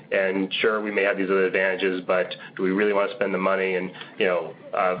anything, and sure, we may have these other advantages, but do we really want to spend the money? And,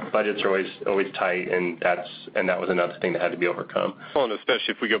 budgets are always tight, and that was another thing that had to be overcome. Well, and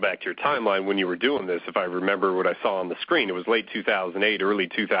especially if we go back to your timeline when you were doing this, if I remember what I saw on the screen, it was late 2008, early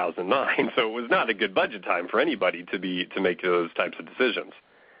 2009, so it was not a good budget time for anybody to make those types of decisions.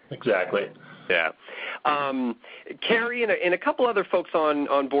 Exactly. Yeah. Carrie and a couple other folks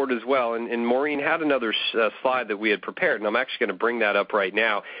on board as well, and Maureen had another slide that we had prepared, and I'm actually going to bring that up right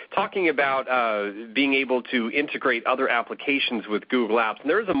now, talking about being able to integrate other applications with Google Apps. And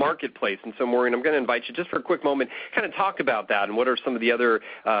there is a marketplace, and so Maureen, I'm going to invite you just for a quick moment, kind of talk about that and what are some of the other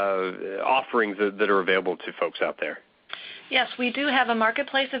offerings that are available to folks out there. Yes, we do have a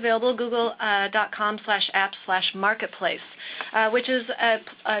marketplace available, google.com/apps/marketplace, which is an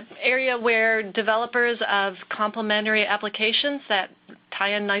area where developers of complementary applications that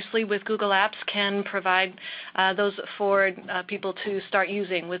tie in nicely with Google Apps can provide those for people to start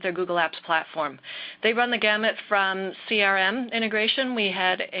using with their Google Apps platform. They run the gamut from CRM integration. We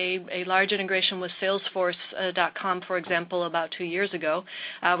had a large integration with Salesforce.com, for example, about 2 years ago,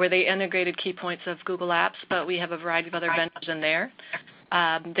 where they integrated key points of Google Apps, but we have a variety of other vendors in there.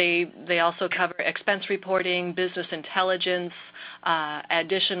 They also cover expense reporting, business intelligence,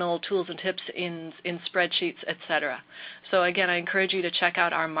 additional tools and tips in spreadsheets, etc. So again, I encourage you to check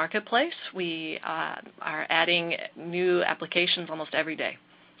out our marketplace. We are adding new applications almost every day,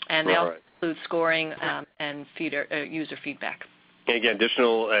 and they also include scoring and user feedback. And again,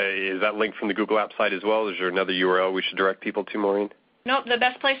 additional, is that linked from the Google Apps site as well? Is there another URL we should direct people to, Maureen? Nope, the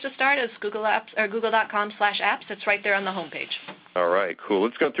best place to start is Google Apps or google.com/apps. It's right there on the homepage. All right, cool.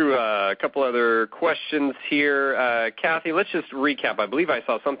 Let's go through a couple other questions here. Kathy, let's just recap. I believe I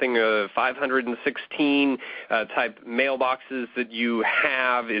saw something 516 type mailboxes that you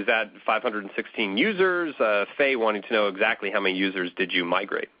have. Is that 516 users? Faye wanting to know exactly how many users did you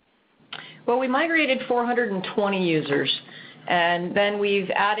migrate? Well, we migrated 420 users. And then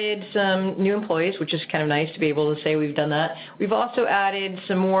we've added some new employees, which is kind of nice to be able to say we've done that. We've also added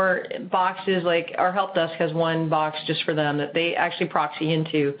some more boxes, like our help desk has one box just for them that they actually proxy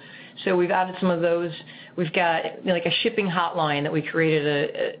into. So we've added some of those. We've got like a shipping hotline that we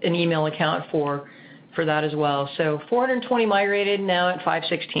created an email account for that as well. So 420 migrated, now at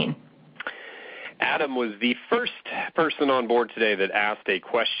 516. Adam was the first person on board today that asked a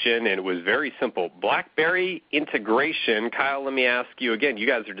question, and it was very simple. BlackBerry integration. Kyle, let me ask you again. You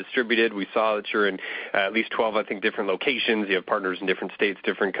guys are distributed. We saw that you're in at least 12, I think, different locations. You have partners in different states,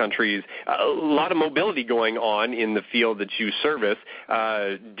 different countries. A lot of mobility going on in the field that you service.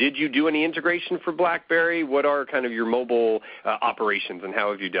 Did you do any integration for BlackBerry? What are kind of your mobile operations, and how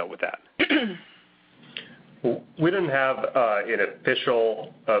have you dealt with that? We didn't have an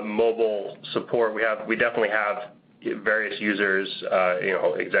official mobile support. We definitely have various users,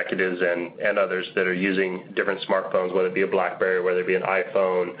 executives and others that are using different smartphones, whether it be a BlackBerry, whether it be an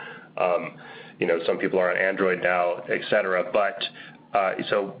iPhone. Some people are on Android now, et cetera. But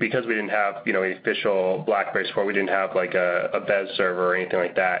so because we didn't have an official BlackBerry support, we didn't have like a BES server or anything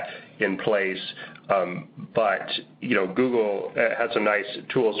like that in place. But Google has some nice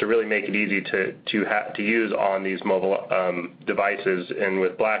tools to really make it easy to use on these mobile devices. And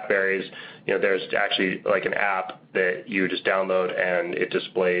with BlackBerries, there's actually like an app that you just download and it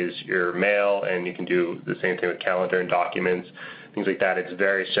displays your mail, and you can do the same thing with calendar and documents, things like that. It's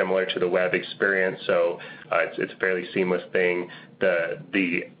very similar to the web experience, so it's a fairly seamless thing.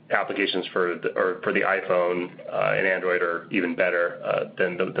 The applications for the iPhone and Android are even better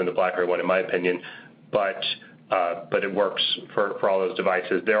than the BlackBerry one, in my opinion. But it works for all those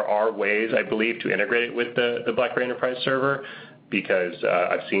devices. There are ways, I believe, to integrate it with the BlackBerry Enterprise server, because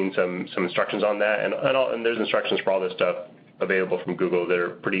I've seen some instructions on that, and there's instructions for all this stuff available from Google that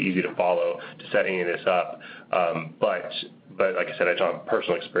are pretty easy to follow to set any of this up. But like I said, I don't have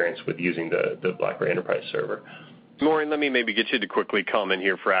personal experience with using the BlackBerry Enterprise server. Maureen, let me maybe get you to quickly comment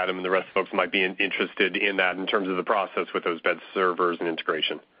here for Adam, and the rest of folks might be interested in that in terms of the process with those BES servers and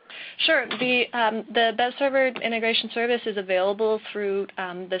integration. Sure. The BES server integration service is available through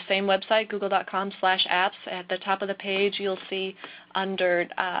the same website, google.com/apps. At the top of the page, you'll see under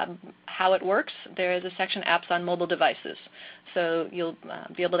how it works, there is a section Apps on Mobile Devices. So you'll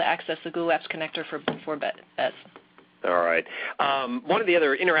be able to access the Google Apps connector for BES. All right. One of the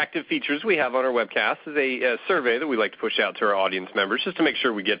other interactive features we have on our webcast is a survey that we like to push out to our audience members just to make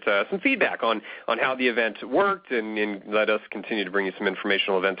sure we get some feedback on how the event worked and let us continue to bring you some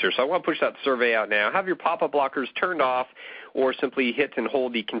informational events here. So I want to push that survey out now. Have your pop-up blockers turned off, or simply hit and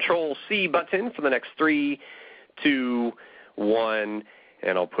hold the Control-C button for the next 3, 2, 1,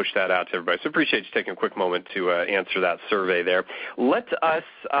 and I'll push that out to everybody. So appreciate you taking a quick moment to answer that survey there. Let us,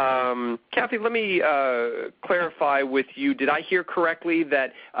 Kathy, let me clarify with you. Did I hear correctly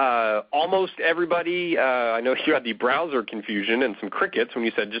that almost everybody, I know you had the browser confusion and some crickets when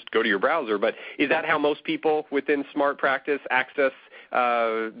you said just go to your browser, but is that how most people within SmartPractice access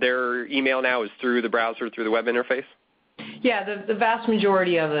their email now, is through the browser, through the web interface? Yeah, the vast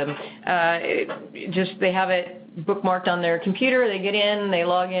majority of them, they have it bookmarked on their computer, they get in, they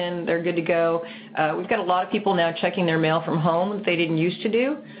log in, they're good to go. We've got a lot of people now checking their mail from home that they didn't used to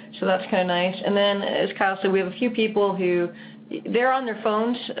do, so that's kind of nice. And then, as Kyle said, we have a few people who, they're on their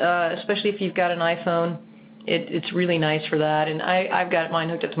phones, especially if you've got an iPhone. It's really nice for that, and I've got mine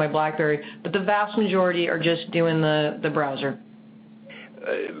hooked up to my BlackBerry, but the vast majority are just doing the browser.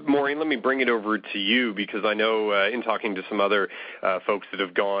 Maureen, let me bring it over to you because I know in talking to some other folks that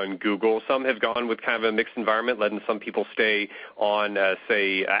have gone Google, some have gone with kind of a mixed environment, letting some people stay on,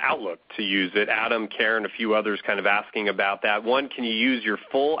 Outlook to use it. Adam, Karen, a few others kind of asking about that. One, can you use your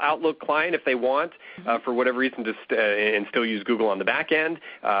full Outlook client if they want, for whatever reason, and still use Google on the back end?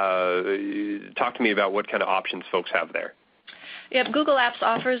 Talk to me about what kind of options folks have there. Yep, Google Apps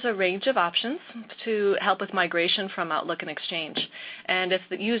offers a range of options to help with migration from Outlook and Exchange. And if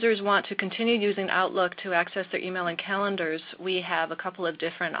the users want to continue using Outlook to access their email and calendars, we have a couple of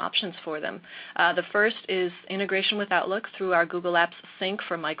different options for them. The first is integration with Outlook through our Google Apps Sync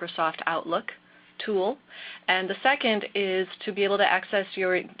for Microsoft Outlook tool. And the second is to be able to access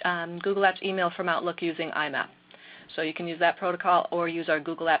your Google Apps email from Outlook using IMAP. So you can use that protocol or use our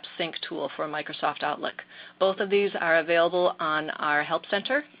Google Apps Sync tool for Microsoft Outlook. Both of these are available on our Help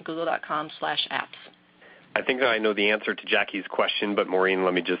Center, google.com/apps. I think that I know the answer to Jackie's question, but Maureen,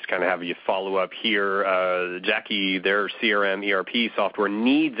 let me just kind of have you follow up here. Jackie, their CRM ERP software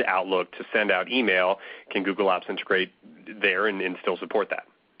needs Outlook to send out email. Can Google Apps integrate there and still support that?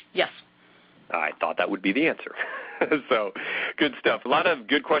 Yes. I thought that would be the answer. So good stuff. A lot of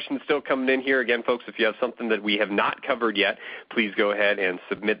good questions still coming in here. Again, folks, if you have something that we have not covered yet, please go ahead and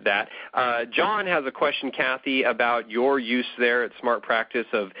submit that. John has a question, Kathy, about your use there at SmartPractice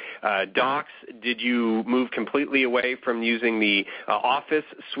of Docs. Did you move completely away from using the Office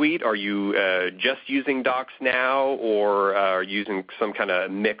suite? Are you just using Docs now, or are you using some kind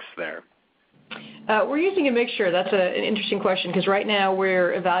of mix there? We're using a mixture. That's an interesting question because right now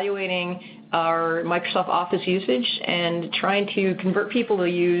we're evaluating our Microsoft Office usage and trying to convert people to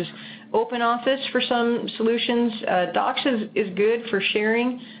use OpenOffice for some solutions. Docs is good for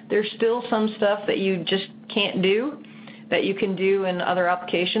sharing. There's still some stuff that you just can't do that you can do in other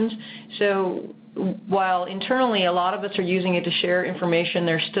applications. So while internally a lot of us are using it to share information,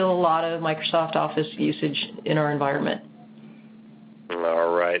 there's still a lot of Microsoft Office usage in our environment.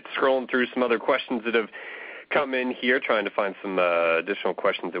 All right. Scrolling through some other questions that have come in here, trying to find some additional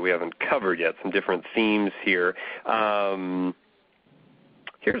questions that we haven't covered yet, some different themes here.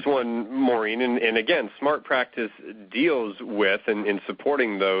 Here's one, Maureen, and again, SmartPractice deals with and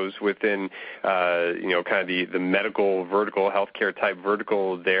supporting those within, kind of the medical vertical, healthcare type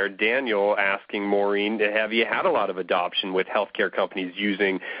vertical there. Daniel asking Maureen, have you had a lot of adoption with healthcare companies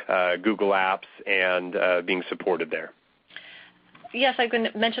using Google Apps and being supported there? Yes, I can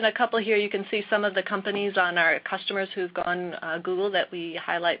mention a couple here. You can see some of the companies on our customers who've gone Google that we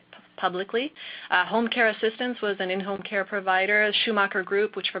highlight publicly. Home Care Assistance was an in-home care provider. Schumacher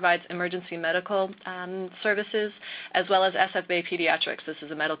Group, which provides emergency medical services, as well as SFA Pediatrics. This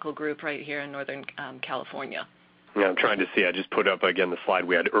is a medical group right here in Northern California. Yeah, I'm trying to see. I just put up, again, the slide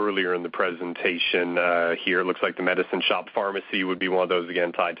we had earlier in the presentation here. It looks like the Medicine Shop Pharmacy would be one of those,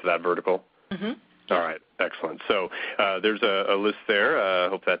 again, tied to that vertical. Mm-hmm. All right, excellent. So there's a list there. I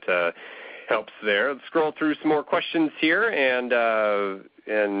hope that helps there. Let's scroll through some more questions here and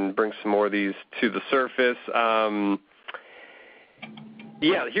bring some more of these to the surface.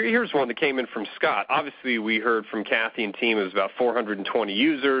 Here's one that came in from Scott. Obviously, we heard from Kathy and team. It was about 420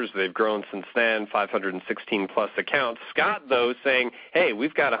 users. They've grown since then, 516-plus accounts. Scott, though, saying, hey,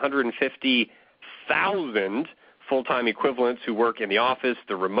 we've got 150,000 full-time equivalents who work in the office,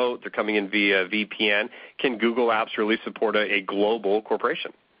 they're remote, they're coming in via VPN. Can Google Apps really support a global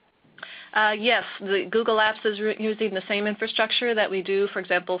corporation? Yes, the Google Apps is using the same infrastructure that we do, for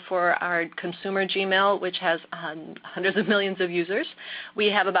example, for our consumer Gmail, which has hundreds of millions of users. We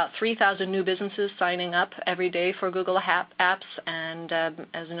have about 3,000 new businesses signing up every day for Google Apps, and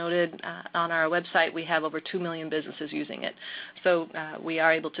as noted on our website, we have over 2 million businesses using it. So we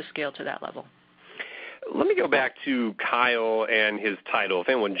are able to scale to that level. Let me go back to Kyle and his title. If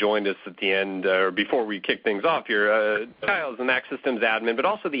anyone joined us at the end or before we kick things off here, Kyle is the Mac Systems admin, but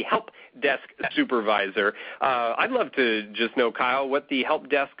also the help desk supervisor. I'd love to just know, Kyle, what the help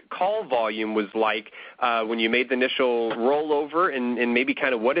desk call volume was like when you made the initial rollover and maybe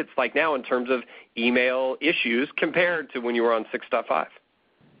kind of what it's like now in terms of email issues compared to when you were on 6.5.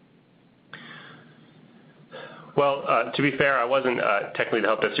 Well, to be fair, I wasn't technically the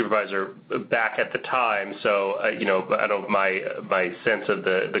help desk supervisor back at the time, so I don't my sense of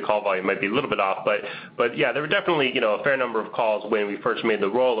the call volume might be a little bit off, but yeah, there were definitely a fair number of calls when we first made the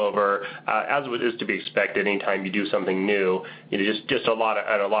rollover, as is to be expected. Anytime you do something new, just a lot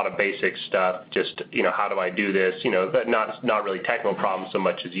of basic stuff. Just how do I do this? But not really technical problems so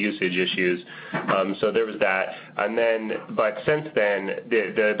much as usage issues. So there was that, and then but since then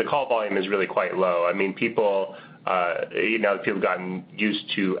the call volume is really quite low. I mean, people have gotten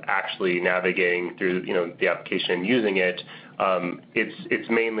used to actually navigating through the application and using it. It's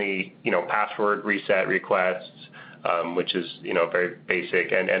mainly password reset requests, which is very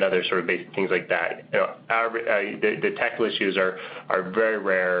basic, and other sort of basic things like that. The technical issues are very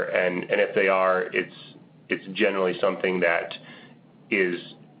rare, and if they are, it's generally something that is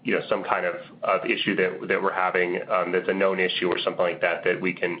some kind of issue that we're having that's a known issue or something like that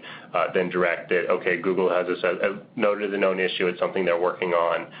we can then direct that, okay, Google has this noted as a known issue, it's something they're working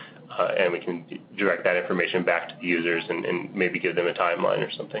on, and we can direct that information back to the users and maybe give them a timeline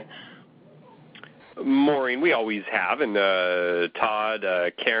or something. Maureen, we always have, and Todd,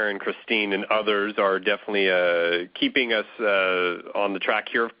 Karen, Christine, and others are definitely keeping us on the track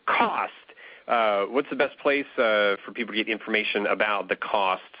here of cost. What's the best place for people to get information about the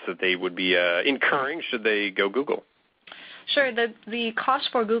costs that they would be incurring should they go Google? Sure. The cost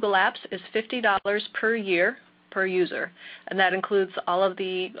for Google Apps is $50 per year per user, and that includes all of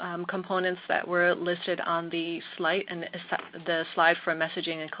the components that were listed on the slide and the slide for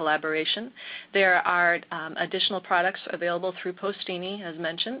messaging and collaboration. There are additional products available through Postini, as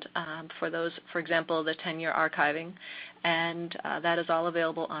mentioned, for those, for example, the 10-year archiving, and that is all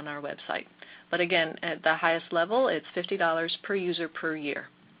available on our website. But again, at the highest level, it's $50 per user per year.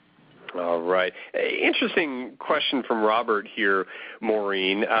 All right. Interesting question from Robert here,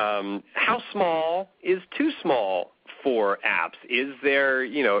 Maureen. How small is too small for apps? Is there,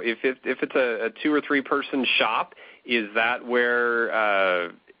 if it's a 2 or 3 person shop, is that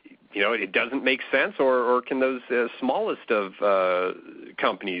where it doesn't make sense, or can those smallest of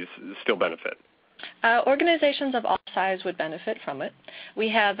companies still benefit? Organizations of all size would benefit from it. We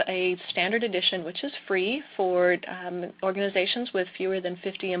have a standard edition, which is free for organizations with fewer than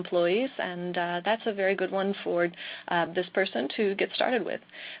 50 employees, and that's a very good one for this person to get started with.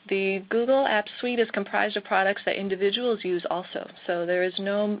 The Google Apps Suite is comprised of products that individuals use also, so there is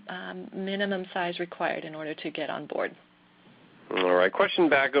no minimum size required in order to get on board. All right. Question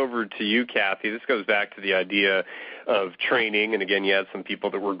back over to you, Kathy. This goes back to the idea of training. And again, you had some people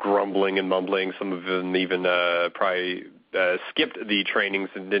that were grumbling and mumbling. Some of them even probably skipped the trainings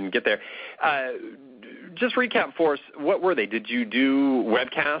and didn't get there. Just recap for us, what were they? Did you do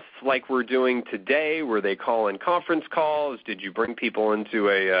webcasts like we're doing today? Were they call-in conference calls? Did you bring people into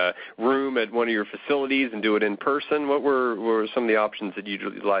a room at one of your facilities and do it in person? What were some of the options that you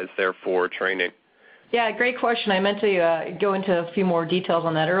utilized there for training? Yeah, great question. I meant to go into a few more details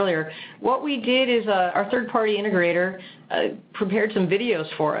on that earlier. What we did is our third-party integrator prepared some videos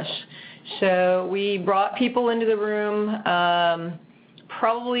for us. So we brought people into the room,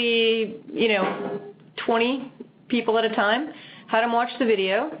 probably 20 people at a time, had them watch the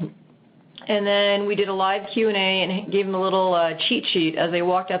video, and then we did a live Q&A and gave them a little cheat sheet as they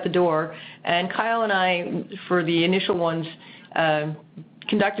walked out the door. And Kyle and I, for the initial ones,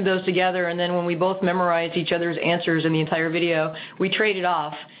 conducted those together, and then when we both memorized each other's answers in the entire video, we traded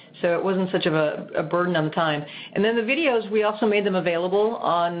off, so it wasn't such of a burden on the time. And then the videos, we also made them available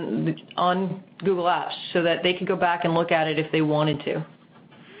on Google Apps so that they could go back and look at it if they wanted to.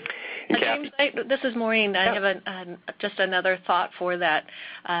 James, this is Maureen. I have just another thought for that.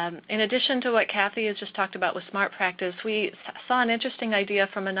 In addition to what Kathy has just talked about with SmartPractice, we saw an interesting idea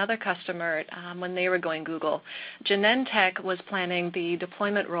from another customer when they were going Google. Genentech was planning the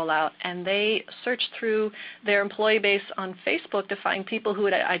deployment rollout, and they searched through their employee base on Facebook to find people who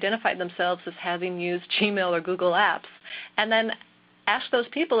had identified themselves as having used Gmail or Google Apps, and then asked those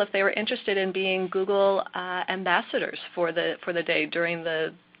people if they were interested in being Google ambassadors for the day during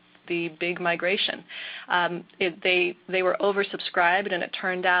the big migration. They were oversubscribed, and it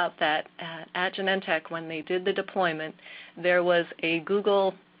turned out that at Genentech, when they did the deployment, there was a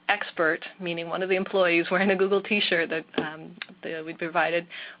Google expert, meaning one of the employees wearing a Google T-shirt that we provided,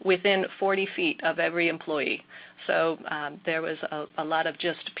 within 40 feet of every employee. So there was a lot of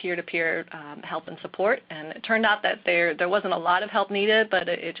just peer-to-peer help and support, and it turned out that there wasn't a lot of help needed, but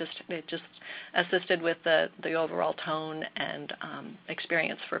it just assisted with the overall tone and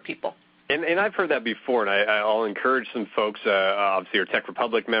experience for people. And I've heard that before, and I'll encourage some folks, obviously our Tech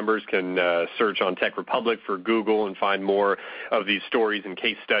Republic members can search on Tech Republic for Google and find more of these stories and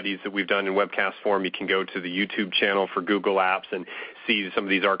case studies that we've done in webcast form. You can go to the YouTube channel for Google Apps and see some of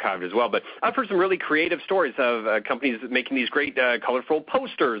these archived as well. But I've heard some really creative stories of companies making these great colorful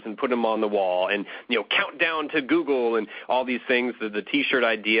posters and put them on the wall, and countdown to Google and all these things. The T-shirt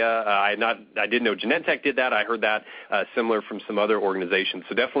idea, I didn't know Genentech did that. I heard that similar from some other organizations.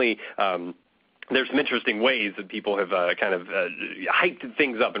 So definitely. There's some interesting ways that people have kind of hyped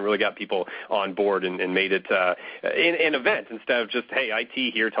things up and really got people on board and made it an event instead of just, hey,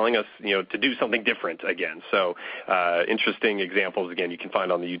 IT here telling us to do something different again. So interesting examples, again, you can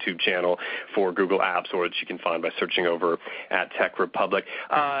find on the YouTube channel for Google Apps, or that you can find by searching over at Tech Republic.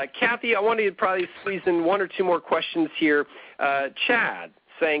 Kathy, I wanted to probably squeeze in one or two more questions here. Chad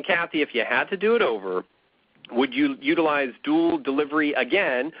saying, Kathy, if you had to do it over, would you utilize dual delivery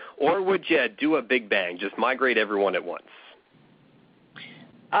again, or would you do a big bang, just migrate everyone at once?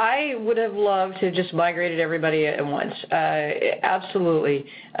 I would have loved to have just migrated everybody at once. Absolutely.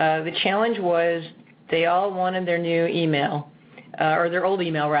 The challenge was they all wanted their new email, or their old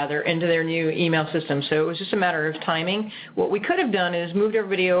email rather, into their new email system. So it was just a matter of timing. What we could have done is moved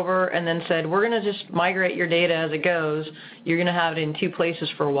everybody over and then said, we're going to just migrate your data as it goes. You're going to have it in two places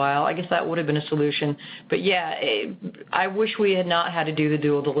for a while. I guess that would have been a solution. But yeah, I wish we had not had to do the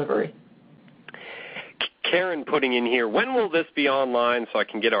dual delivery. Karen putting in here, when will this be online so I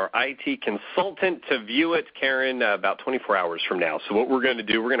can get our IT consultant to view it? Karen, about 24 hours from now. So what we're going to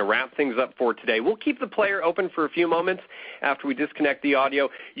do, we're going to wrap things up for today. We'll keep the player open for a few moments after we disconnect the audio.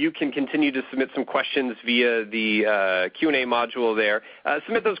 You can continue to submit some questions via the Q&A module there.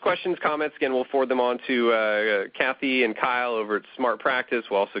 Submit those questions, comments. Again, we'll forward them on to Kathy and Kyle over at SmartPractice.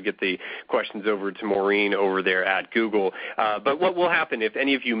 We'll also get the questions over to Maureen over there at Google. But what will happen, if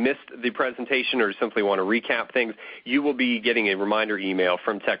any of you missed the presentation or simply want to recap things, you will be getting a reminder email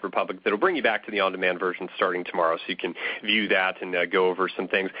from Tech Republic that will bring you back to the on-demand version starting tomorrow, so you can view that and go over some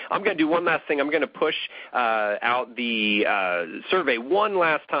things. I'm going to do one last thing. I'm going to push out the survey one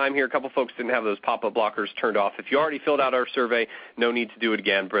last time here. A couple folks didn't have those pop-up blockers turned off. If you already filled out our survey, no need to do it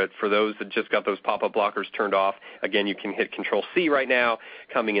again, but for those that just got those pop-up blockers turned off, again, you can hit Control-C right now,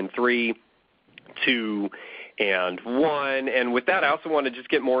 coming in 3, 2, and 1. And with that, I also want to just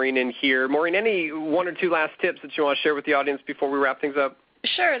get Maureen in here. Maureen, any one or two last tips that you want to share with the audience before we wrap things up?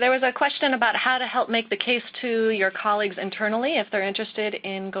 Sure. There was a question about how to help make the case to your colleagues internally if they're interested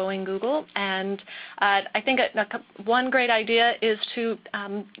in going Google. And I think one great idea is to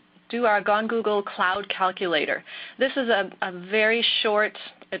do our Gone Google Cloud Calculator. This is a very short,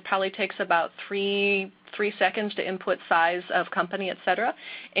 it probably takes about three seconds to input size of company, et cetera,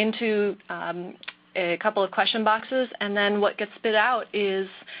 into a couple of question boxes, and then what gets spit out is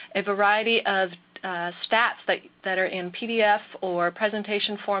a variety of stats that are in PDF or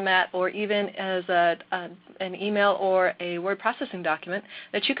presentation format, or even as an email or a word processing document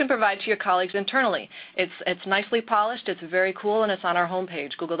that you can provide to your colleagues internally. It's nicely polished, it's very cool, and it's on our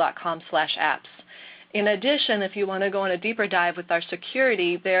homepage, google.com/apps. In addition, if you want to go on a deeper dive with our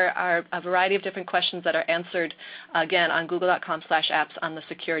security, there are a variety of different questions that are answered, again, on google.com/apps on the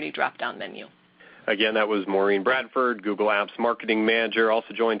security drop-down menu. Again, that was Maureen Bradford, Google Apps Marketing Manager,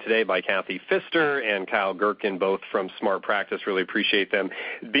 also joined today by Kathy Pfister and Kyle Gherkin, both from SmartPractice. Really appreciate them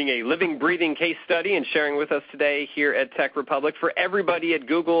being a living, breathing case study and sharing with us today here at Tech Republic. For everybody at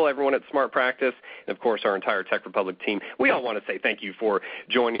Google, everyone at SmartPractice, and of course our entire Tech Republic team, we all want to say thank you for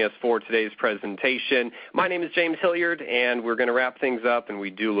joining us for today's presentation. My name is James Hilliard, and we're going to wrap things up, and we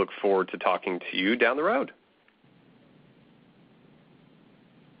do look forward to talking to you down the road.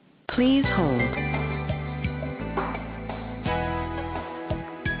 Please hold.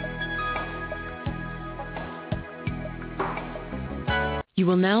 You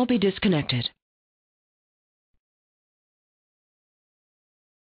will now be disconnected.